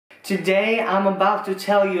Today I'm about to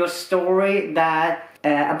tell you a story that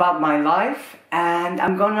about my life, and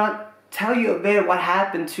I'm gonna tell you a bit what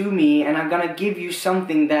happened to me, and I'm gonna give you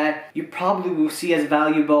something that you probably will see as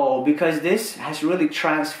valuable, because this has really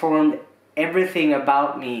transformed everything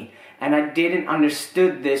about me, and I didn't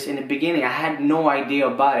understood this in the beginning. I had no idea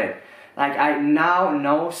about it. Like, I now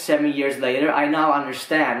know, 7 years later, I now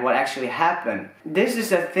understand what actually happened. This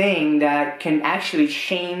is a thing that can actually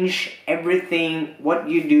change everything, what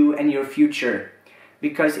you do and your future.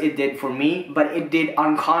 Because it did for me, but it did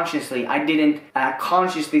unconsciously. I didn't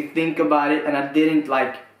consciously think about it, and I didn't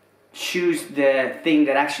choose the thing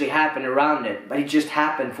that actually happened around it, but it just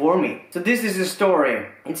happened for me. So this is the story.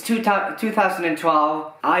 It's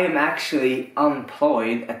 2012. I am actually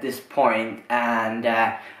unemployed at this point, and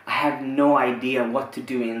I have no idea what to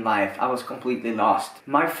do in life. I was completely lost.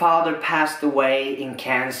 My father passed away in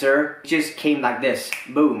cancer. It just came like this,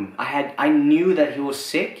 boom. I knew that he was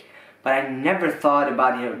sick, but I never thought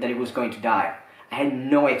about that he was going to die. I had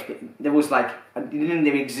no expectation. It didn't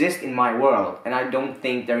even exist in my world, and I don't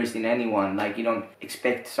think there is in anyone. You don't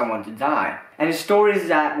expect someone to die. And the story is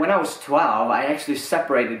that when I was 12, I actually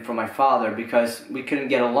separated from my father because we couldn't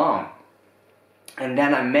get along. And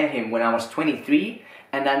then I met him when I was 23,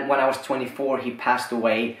 and then when I was 24, he passed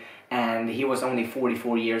away, and he was only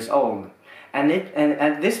 44 years old. And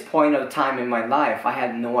at this point of time in my life, I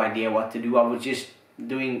had no idea what to do. I was just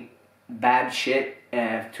doing bad shit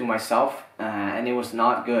to myself, and it was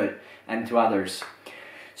not good, and to others.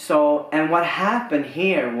 So, and what happened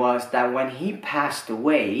here was that when he passed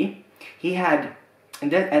away,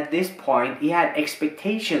 at this point, he had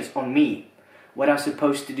expectations on me, what I was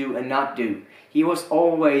supposed to do and not do. He was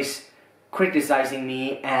always criticizing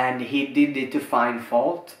me, and he did it to find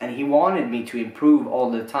fault, and he wanted me to improve all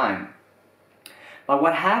the time. But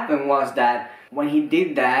what happened was that when he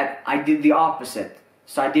did that, I did the opposite.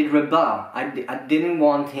 So I did rebel. I didn't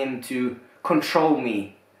want him to control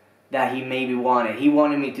me that he maybe wanted. He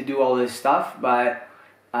wanted me to do all this stuff, but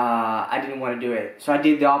I didn't want to do it. So I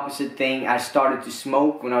did the opposite thing. I started to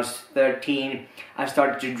smoke when I was 13. I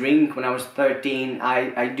started to drink when I was 13.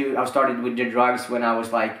 I started with the drugs when I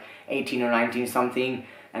was like 18 or 19 something,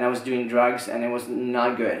 and I was doing drugs, and it was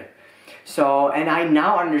not good. So, and I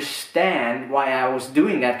now understand why I was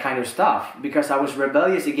doing that kind of stuff, because I was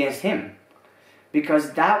rebellious against him.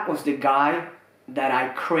 Because that was the guy that I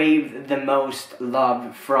craved the most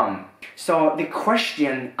love from. So the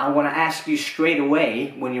question I want to ask you straight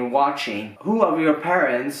away when you're watching, who of your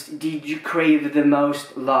parents did you crave the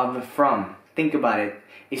most love from? Think about it.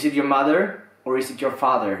 Is it your mother or is it your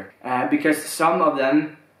father? Because some of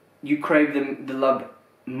them you crave the love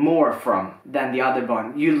more from than the other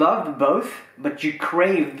one. You loved both, but you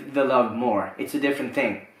craved the love more. It's a different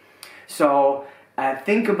thing. So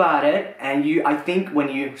think about it, and I think when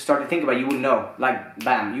you start to think about it, you will know,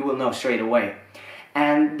 bam, you will know straight away.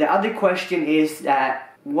 And the other question is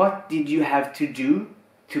that, what did you have to do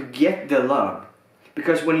to get the love?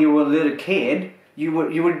 Because when you were a little kid, you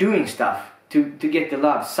were doing stuff to get the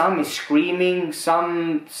love. Some is screaming,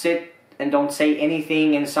 some sit and don't say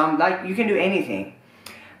anything, and some, you can do anything.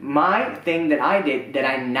 My thing that I did, that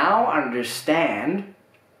I now understand,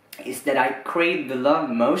 is that I craved the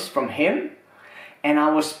love most from him, and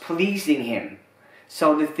I was pleasing him.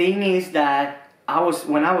 So the thing is that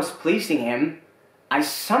when I was pleasing him, I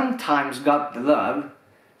sometimes got the love.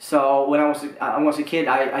 So when I was a kid,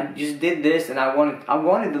 I just did this, and I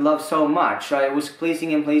wanted the love so much. So I was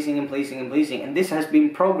pleasing him, and this has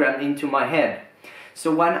been programmed into my head.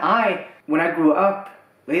 So when I grew up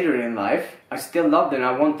later in life, I still loved it and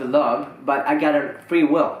I want the love, but I got a free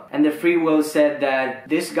will. And the free will said that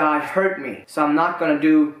this guy hurt me, so I'm not gonna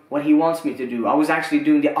do what he wants me to do. I was actually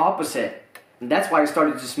doing the opposite. And that's why I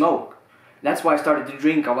started to smoke. That's why I started to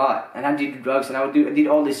drink a lot. And I did drugs, and I did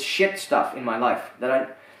all this shit stuff in my life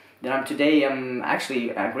that I'm today actually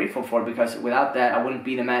grateful for, because without that I wouldn't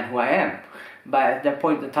be the man who I am. But at that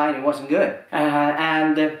point in time, it wasn't good.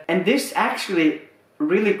 And this actually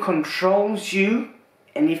really controls you.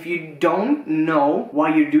 And if you don't know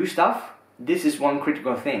why you do stuff, this is one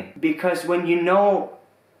critical thing. Because when you know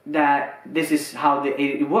that this is how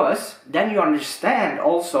it was, then you understand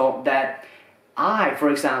also that for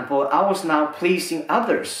example, I was now pleasing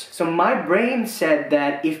others. So my brain said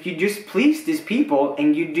that if you just please these people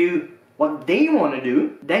and you do what they want to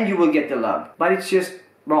do, then you will get the love. But it's just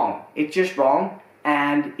wrong. It's just wrong,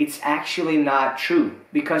 and it's actually not true.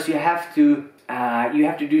 Because you have to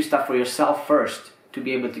do stuff for yourself first to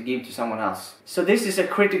be able to give to someone else. So this is a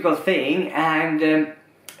critical thing, and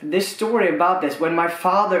this story about this, when my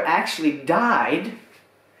father actually died,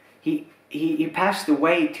 he passed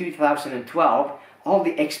away in 2012, all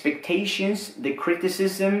the expectations, the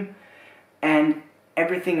criticism, and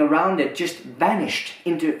everything around it just vanished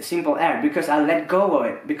into simple air because I let go of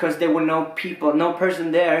it, because there were no people, no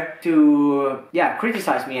person there to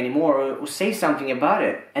criticize me anymore or say something about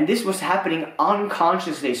it. And this was happening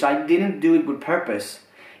unconsciously, so I didn't do it with purpose.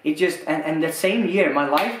 It just, and that same year my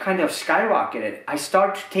life kind of skyrocketed. I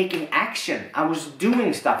started taking action. I was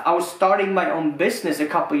doing stuff. I was starting my own business a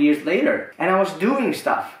couple years later, and I was doing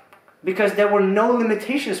stuff. Because there were no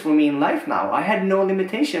limitations for me in life now. I had no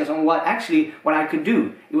limitations on what I could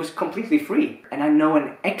do. It was completely free. And I know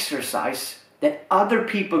an exercise that other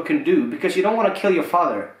people can do, because you don't want to kill your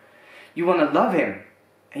father. You want to love him,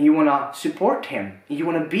 and you want to support him, and you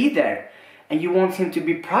want to be there, and you want him to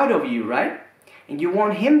be proud of you, right? And you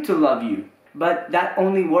want him to love you. But that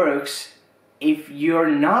only works if you're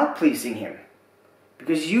not pleasing him.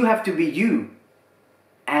 Because you have to be you,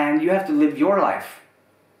 and you have to live your life.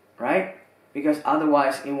 Right? Because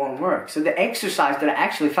otherwise it won't work. So the exercise that I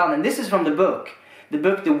actually found, and this is from the book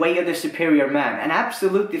The Way of the Superior Man, an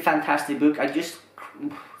absolutely fantastic book. I just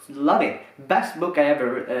love it. Best book I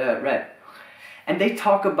ever read. And they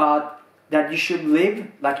talk about that you should live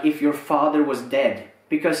like if your father was dead.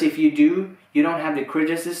 Because if you do, you don't have the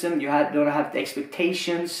criticism, you don't have the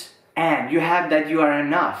expectations, and you have that you are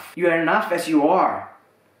enough. You are enough as you are.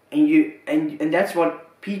 And that's what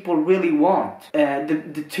people really want.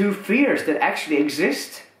 The two fears that actually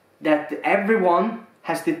exist, that everyone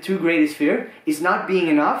has, the two greatest fear, is not being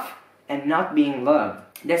enough and not being loved.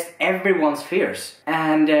 That's everyone's fears.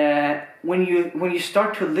 And when you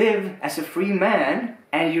start to live as a free man,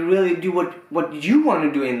 and you really do what you want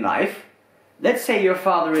to do in life. Let's say your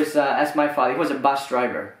father is, as my father, he was a bus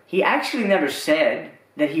driver. He actually never said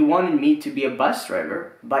that he wanted me to be a bus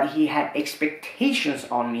driver, but he had expectations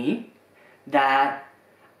on me that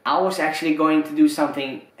I was actually going to do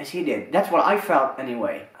something as he did. That's what I felt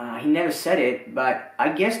anyway. He never said it, but I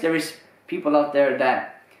guess there is people out there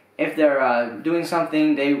that if they're doing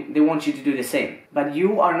something, they want you to do the same. But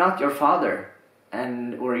you are not your father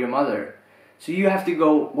or your mother. So you have to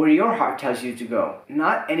go where your heart tells you to go,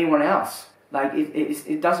 not anyone else. Like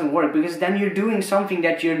it doesn't work, because then you're doing something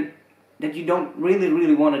that you don't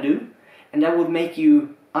really want to do, and that would make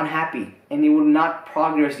you unhappy, and it will not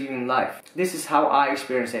progress you in life. This is how I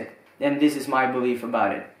experience it, and this is my belief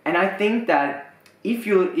about it. And I think that if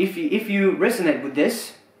you resonate with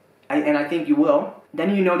this, and I think you will,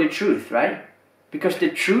 then you know the truth, right? Because the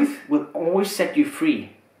truth will always set you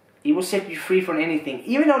free. It will set you free from anything,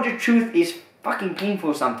 even though the truth is fucking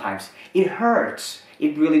painful sometimes. It hurts.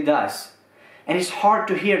 It really does. And it's hard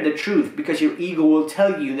to hear the truth, because your ego will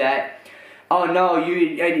tell you that, oh no,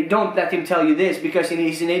 you don't let him tell you this because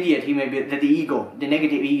he's an idiot. He may be the ego, the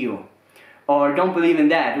negative ego. Or don't believe in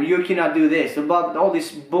that, or you cannot do this. About all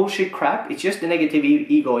this bullshit crap, it's just the negative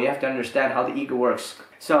ego. You have to understand how the ego works.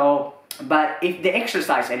 So, but if the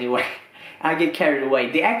exercise anyway, I get carried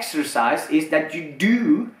away. The exercise is that you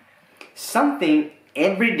do something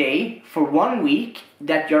every day for 1 week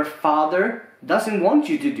that your father doesn't want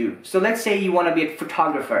you to do. So let's say you want to be a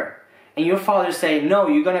photographer, and your father say, no,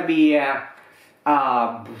 you're gonna be a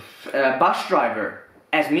bus driver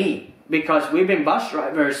as me, because we've been bus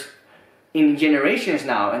drivers in generations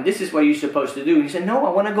now, and this is what you're supposed to do. And you say, no,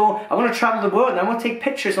 I want to travel the world, and I want to take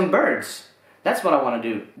pictures on birds. That's what I want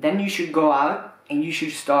to do. Then you should go out and you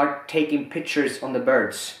should start taking pictures on the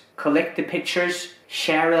birds. Collect the pictures,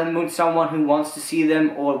 share them with someone who wants to see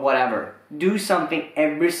them, or whatever. Do something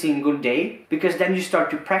every single day, because then you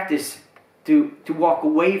start to practice to walk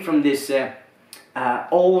away from this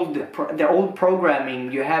old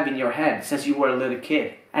programming you have in your head since you were a little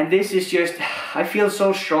kid. And this is just, I feel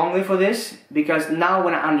so strongly for this, because now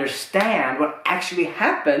when I understand what actually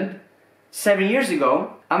happened 7 years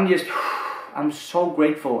ago, I'm so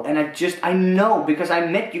grateful. And I know, because I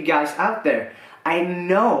met you guys out there, I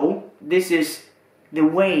know this is the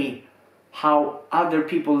way how other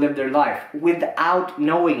people live their life without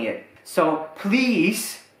knowing it. So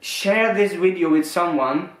please share this video with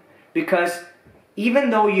someone, because even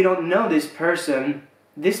though you don't know this person,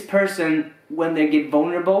 when they get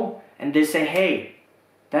vulnerable and they say, hey,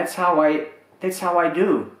 that's how I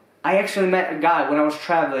do. I actually met a guy when I was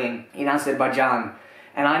traveling in Azerbaijan,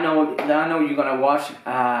 and I know you're gonna watch,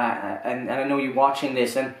 and I know you're watching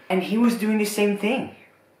this, and he was doing the same thing.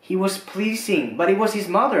 He was pleasing, but it was his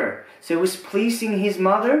mother. So it was pleasing his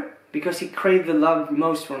mother because he craved the love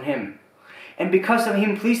most from him. And because of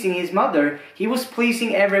him pleasing his mother, he was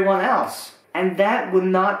pleasing everyone else. And that will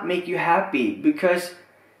not make you happy, because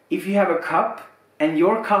if you have a cup and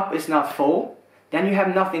your cup is not full, then you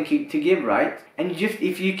have nothing to give, right? And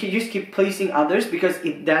if you just keep pleasing others because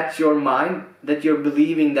that's your mind, that you're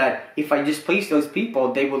believing that if I just please those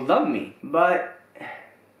people, they will love me. But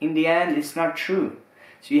in the end, it's not true.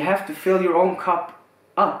 So you have to fill your own cup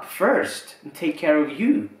up first and take care of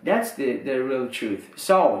you. That's the real truth.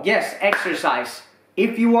 So yes, exercise.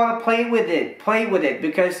 If you want to play with it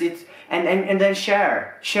because it's and then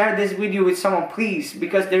share this video with someone, please,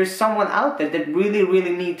 because there's someone out there that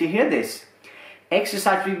really need to hear this.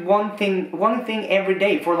 Exercise with one thing every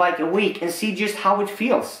day for like a week and see just how it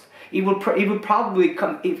feels. It will probably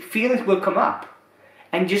come. Feelings will come up,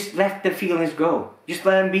 and just let the feelings go. Just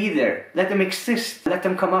let them be there. Let them exist. Let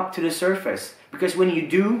them come up to the surface. Because when you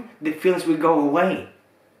do, the feelings will go away.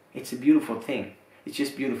 It's a beautiful thing. It's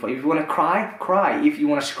just beautiful. If you want to cry, cry. If you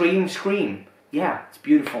want to scream, scream. Yeah, it's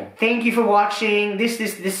beautiful. Thank you for watching. This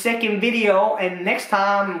is the second video, and next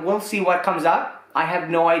time we'll see what comes up. I have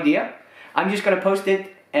no idea. I'm just gonna post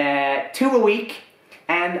it 2 a week,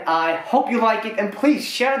 and I hope you like it. And please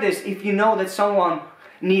share this if you know that someone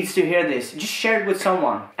needs to hear this. Just share it with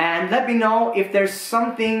someone, and let me know if there's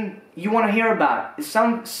something you want to hear about,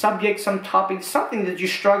 some subject, some topic, something that you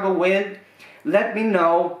struggle with. Let me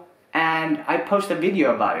know, and I post a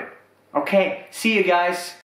video about it. Okay, see you guys.